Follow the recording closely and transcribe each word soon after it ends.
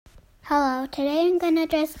Hello, today I'm going to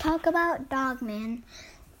just talk about Dogman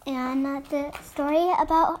and the story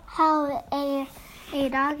about how a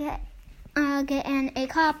dog and a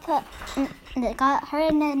cop got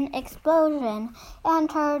hurt in an explosion and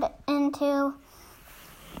turned into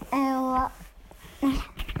and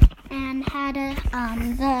had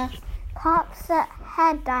the cop's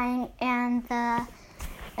head dying and the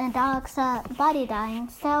dog's body dying.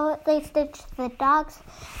 So they stitched the dog's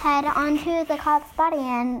head onto the cop's body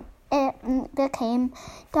and it became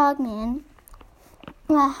Dogman.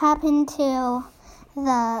 What happened to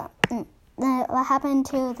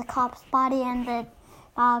the cop's body and the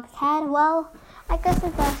dog's head? Well, I guess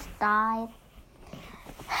it just died.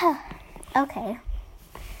 Okay.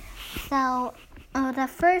 So the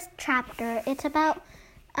first chapter, it's about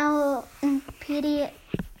Petey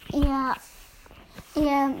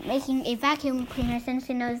making a vacuum cleaner since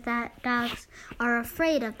he knows that dogs are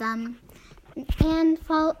afraid of them, and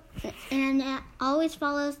always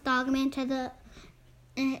follows Dogman to the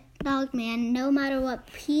Dogman no matter what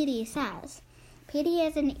Petey says. Petey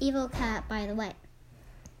is an evil cat, by the way.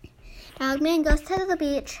 Dogman goes to the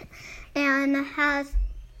beach and has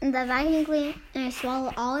the vacuum cleaner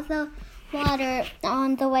swallow all of the water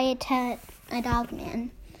on the way to a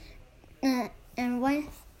Dogman. And when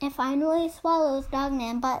it finally swallows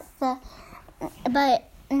Dogman, but the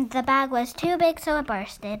bag was too big, so it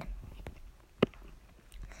bursted.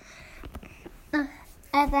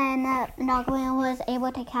 And then Dogman was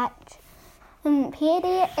able to catch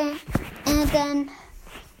Petey, and then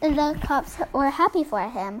the cops were happy for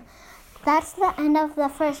him. That's the end of the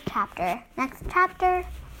first chapter. Next chapter,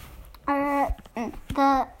 the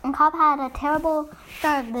cop had a terrible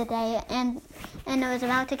start of the day, and it was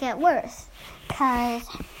about to get worse, because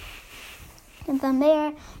the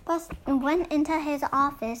mayor went into his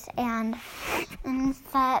office and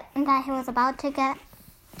said that he was about to get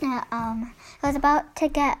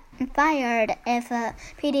fired if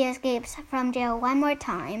Petey escapes from jail one more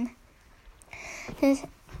time.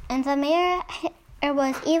 And the mayor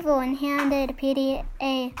was evil and handed Petey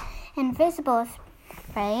an invisible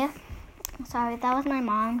spray. Sorry, that was my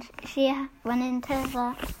mom. She went into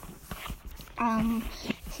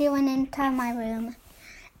my room,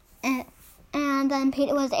 and then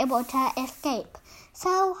Petey was able to escape.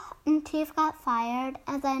 So Chief got fired,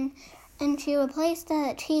 and she replaced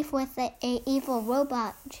the chief with a evil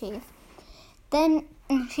robot chief. Then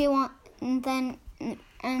she wanted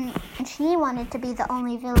to be the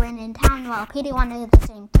only villain in town, while Petey wanted the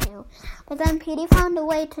same too. But then Petey found a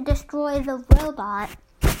way to destroy the robot,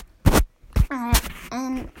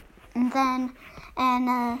 and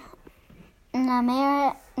the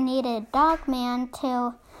mayor needed Dogman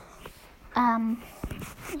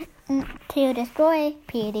to destroy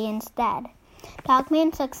Petey instead.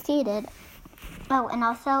 Dogman succeeded. Oh, and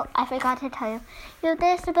also, I forgot to tell you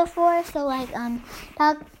this before. So,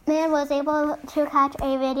 Dogman was able to catch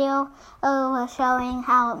a video showing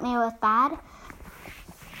how Mayor was bad.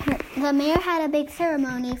 The mayor had a big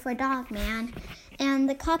ceremony for Dogman, and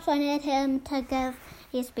the cops wanted him to give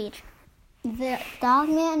a speech. The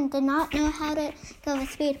Dogman did not know how to give a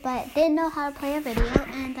speech, but did know how to play a video,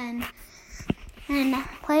 and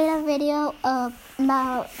played a video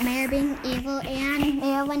about Mayor being evil, and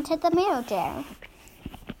Mayor went to the mayor jail.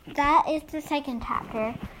 That is the second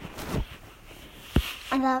chapter.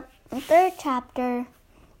 The third chapter,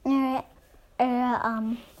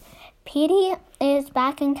 Petey is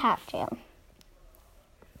back in cat jail.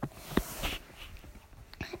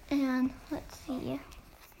 And let's see.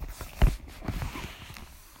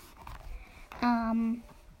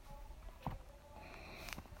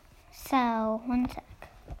 So, one sec.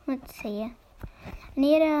 Let's see. I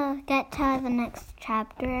need to get to the next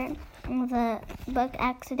chapter. The book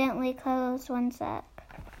accidentally closed. One sec.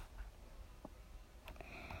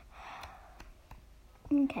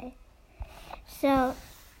 Okay. So,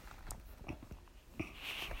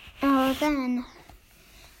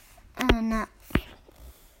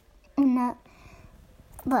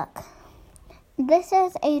 look. This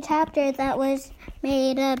is a chapter that was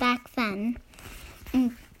made back then.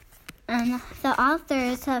 The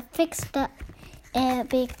authors fixed it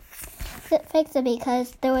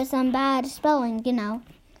because there was some bad spelling,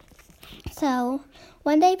 So,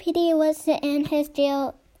 one day Petey was in his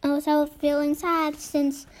jail, also feeling sad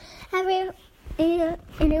and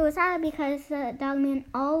it was sad because Dogman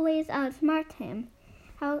always outsmarted him.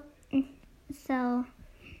 So,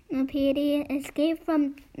 Petey escaped by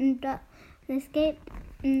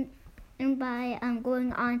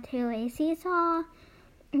going onto a seesaw.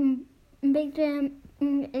 Big Jim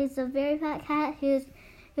is a very fat cat who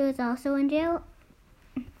was also in jail.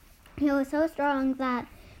 He was so strong that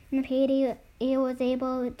and Petey was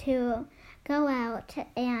able to go out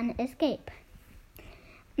and escape.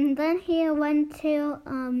 And then he went to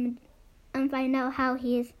find out how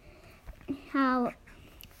he is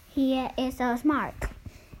so smart.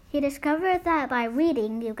 He discovered that by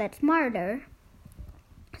reading you get smarter.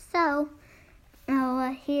 So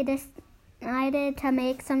he decided to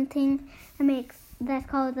make something that's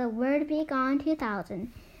called the Word Be Gone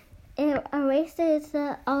 2000. It erases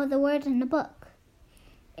all the words in the book.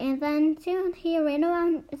 And then soon he ran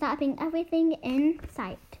around zapping everything in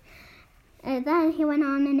sight. And then he went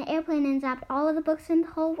on an airplane and zapped all of the books in the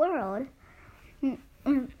whole world. And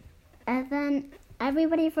then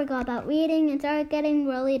everybody forgot about reading and started getting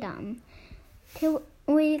really dumb. 2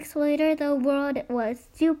 weeks later, the world was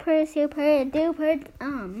super, super duper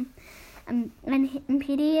dumb. And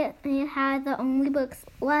Petey had the only books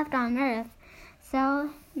left on Earth. So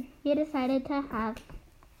he decided to have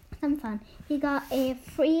some fun. He got a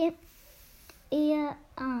free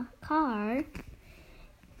car,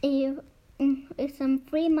 some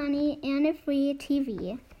free money, and a free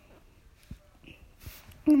TV.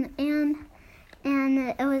 And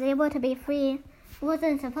it was able to be free. It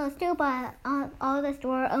wasn't supposed to, but all the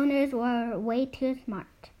store owners were way too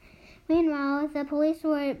smart. Meanwhile, the police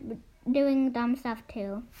were doing dumb stuff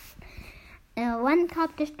too. One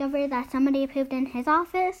cop discovered that somebody pooped in his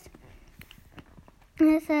office.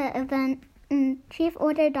 So then Chief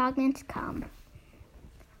ordered Dogman to come.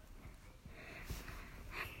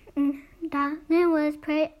 Dogman was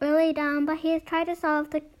really dumb, but he tried to solve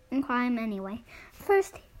the crime anyway.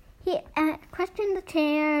 First, he questioned the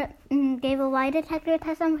chair, gave a lie detector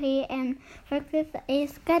test on Petey, and worked with a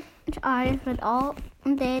sketch artist, but all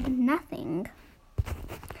did nothing.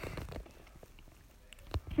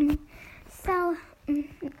 So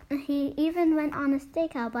he even went on a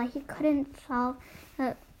stakeout, but he couldn't solve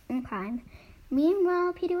the crime.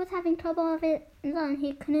 Meanwhile, Petey was having trouble with it, and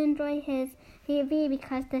he couldn't enjoy his TV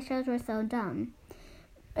because the shows were so dumb.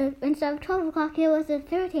 Instead of 12 o'clock, it was the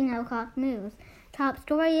 13 o'clock news. Top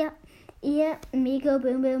story, me go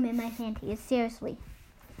boom boom in my panties. Seriously,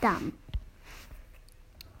 dumb.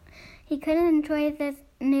 He couldn't enjoy this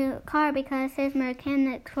new car because his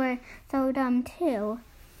mechanics were so dumb too.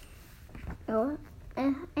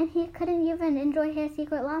 And he couldn't even enjoy his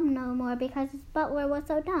secret lab no more because his butler was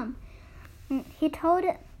so dumb. He told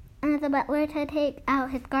the butler to take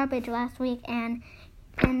out his garbage last week, and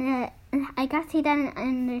I guess he didn't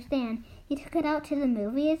understand. He took it out to the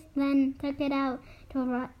movies, then took it out to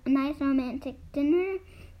a nice romantic dinner,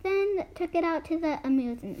 then took it out to the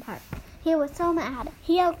amusement park. He was so mad.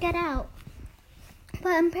 He yelled, "Get out!"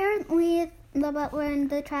 But apparently the butler and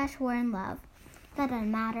the trash were in love. That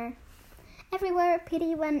didn't matter. Everywhere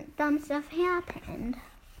Petey went, dumb stuff happened.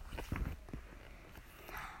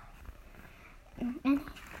 And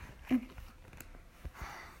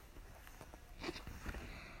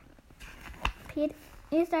Petey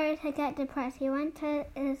started to get depressed. He went to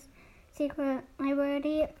his secret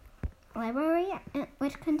library,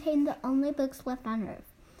 which contained the only books left on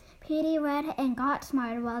Earth. Petey read and got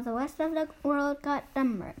smarter while the rest of the world got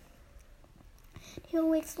dumber. 2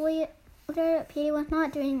 weeks later, Petey was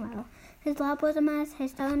not doing well. His lab was a mess,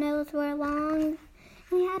 his toenails were long, and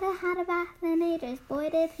he hadn't had a bath in ages. Boy,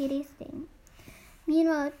 did Petey stink.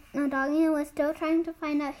 Meanwhile, Dogman was still trying to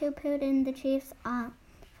find out who pooed in the chief's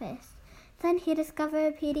office. Then he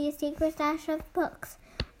discovered Petey's secret stash of books.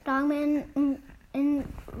 Dogman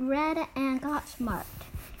read and got smart.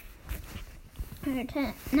 The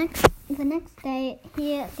next day,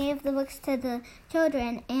 he gave the books to the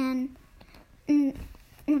children, and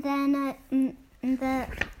then the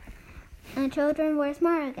children were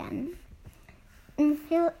smart again.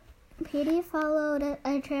 Petey followed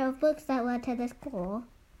a trail of books that led to the school.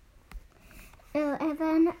 And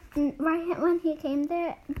then, right when he came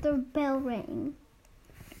there, the bell rang.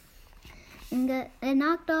 It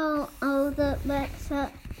knocked all the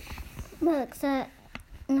books,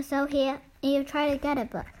 so he tried to get a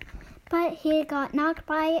book. But he got knocked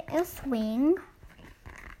by a swing.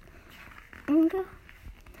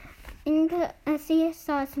 And a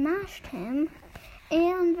seesaw smashed him.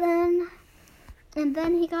 And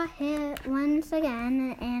then he got hit once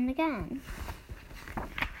again and again.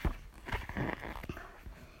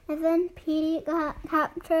 And then Petey got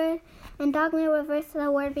captured, and Dogman reversed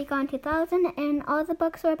the Word Be Gone 2000, and all the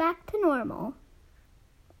books were back to normal.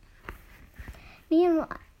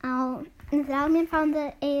 Meanwhile, Dogman found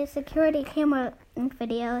a security camera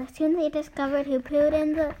video. Soon they discovered who pooed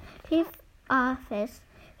in the chief's office.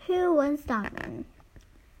 Who was Dogman?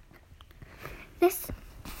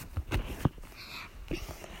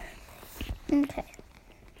 Okay.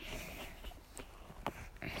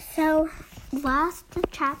 So, last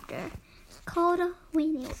chapter is called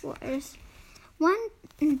Weenie Wars. One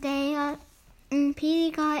day,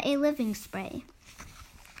 Petey got a living spray.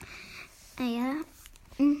 He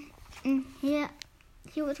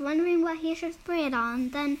was wondering what he should spray it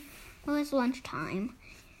on. Then it was lunchtime.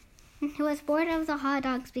 He was bored of the hot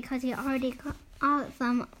dogs because he already got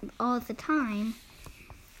them all the time.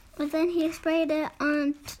 But then he sprayed it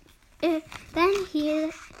on.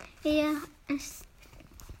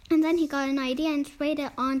 Then he got an idea and sprayed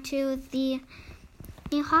it onto the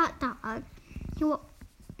hot dog. The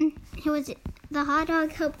hot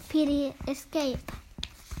dog helped Petey escape.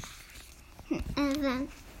 And then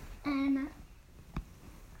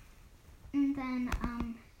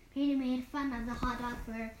Petey made fun of the hot dog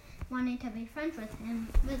for wanting to be friends with him.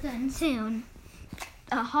 But then soon,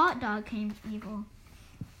 the hot dog came evil.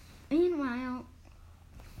 Meanwhile,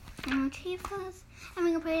 Chief was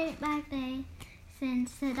having a pretty bad day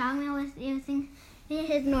since the Dogman was using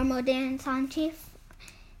his normal dance on Chief's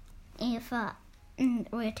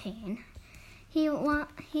routine. He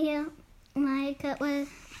wanted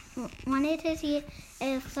to see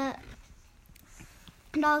if the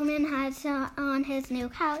Dogman had sat on his new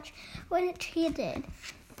couch, which he did.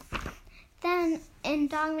 Then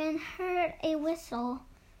Dogman heard a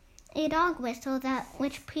dog whistle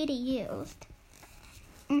which Petey used.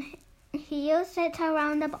 He used it to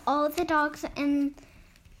round up all the dogs in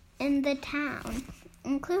the town,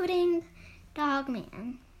 including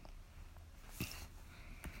Dogman.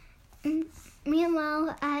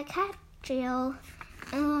 Meanwhile, at Catdrill,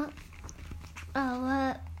 the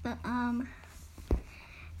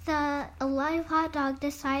live hot dog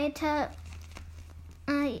decided to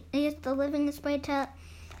use the living spray to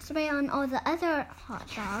spray on all the other hot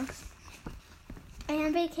dogs,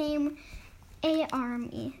 and became an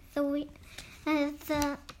army. The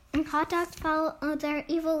hot dogs followed their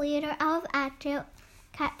evil leader out of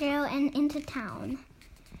Catdrill and into town.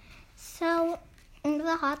 So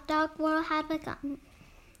the hot dog world had begun,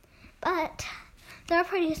 but they're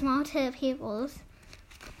pretty small to people's.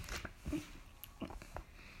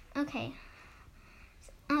 Okay.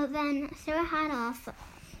 Then Sarah had off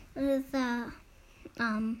the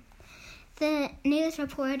news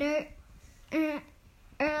reporter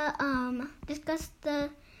discussed the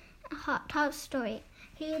top story.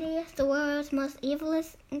 Petey, the world's most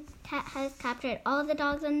evilest cat, has captured all the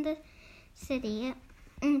dogs in the city,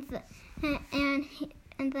 and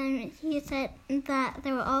then he said that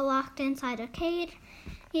they were all locked inside a cage,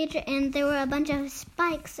 and there were a bunch of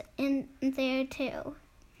spikes in there too.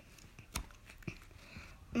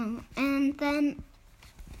 And then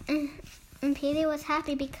Petey was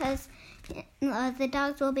happy because the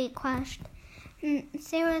dogs will be crushed.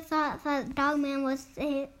 Sarah thought that Dogman was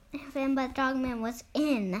safe, but Dogman was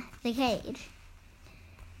in the cage.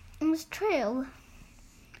 It was true.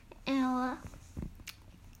 And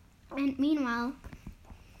meanwhile,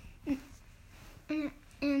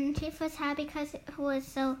 and Chief was happy because it was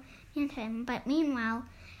so into him. But meanwhile,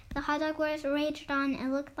 the hot dog wars raged on. It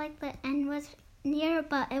looked like the end was near,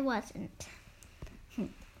 but it wasn't.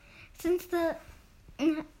 Since the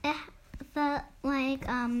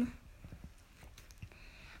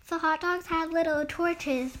hot dogs had little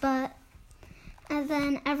torches, and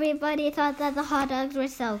then everybody thought that the hot dogs were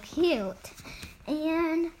so cute.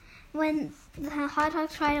 And when the hot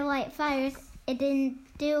dogs tried to light fires, it didn't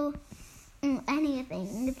do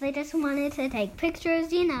anything. They just wanted to take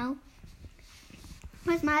pictures, I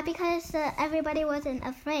was mad because everybody wasn't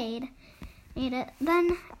afraid.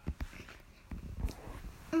 Then,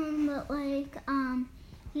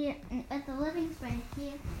 he with the living spray,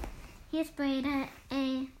 he sprayed a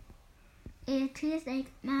cheesesteak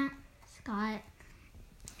mascot.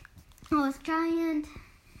 It was giant,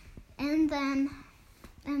 and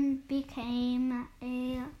became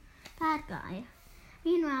a bad guy.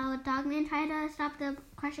 Meanwhile, Dogman tried to stop the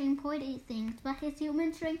crushing pointy things, but his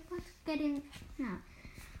human strength was getting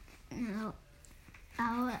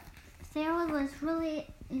Sarah was really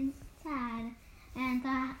sad and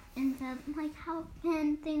said, how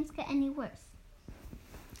can things get any worse?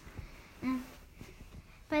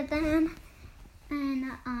 But then,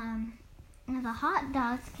 the hot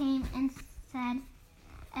dogs came and said,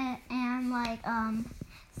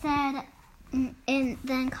 and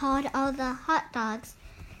then called all the hot dogs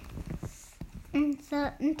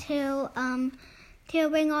to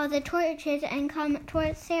bring all the torches and come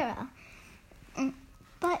towards Sarah.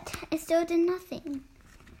 But it still did nothing.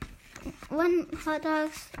 One hot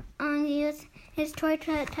dog used his torch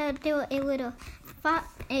to do a little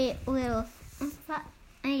fire,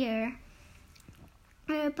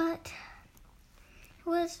 but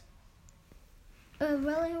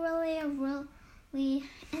really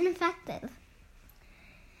ineffective.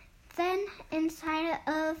 Then, inside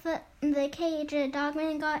of the cage,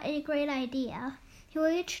 Dogman got a great idea. He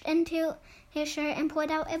reached into his shirt and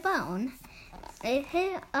pulled out a bone. It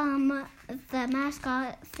hit the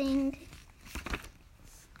mascot thing,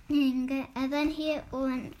 and then he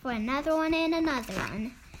went for another one and another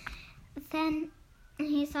one. Then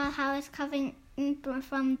he saw how it's coming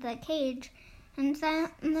from the cage, and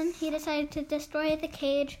then he decided to destroy the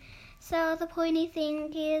cage so the pointy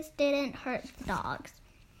thingies didn't hurt the dogs.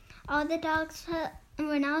 All the dogs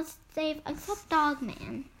were now safe except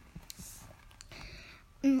Dogman.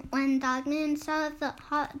 When Dogman saw the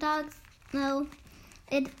hot dogs, the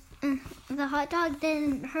hot dog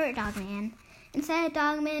didn't hurt Dogman. Instead,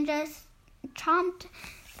 Dogman just chomped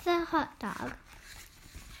the hot dog.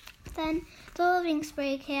 Then the living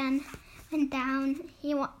spray can went down.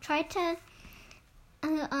 He tried to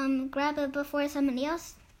grab it before somebody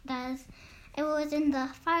else does. It was in the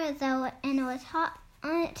fire though, and it was hot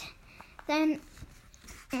on it. Then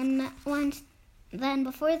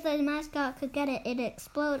before the mascot could get it, it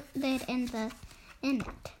exploded in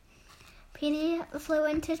it. Petey flew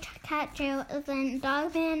into cat jail. Then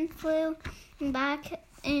Dogman flew back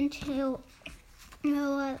into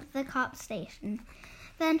the cop station.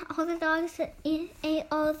 Then all the dogs ate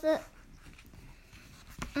all the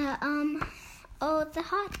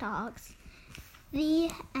hot dogs. The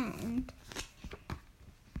end.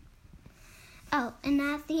 Oh, and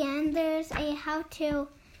at the end there's a how to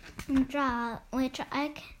draw, which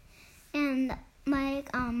I can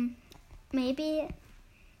maybe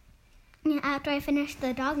after I finish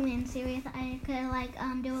the Dogman series, I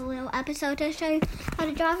could do a little episode to show you how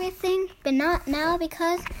to draw everything, but not now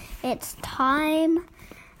because it's time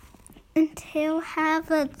to have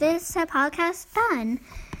this podcast done.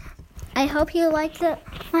 I hope you liked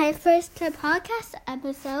my first podcast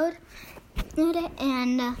episode,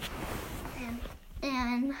 and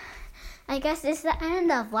I guess it's the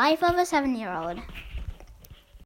end of Life of a 7-Year-Old.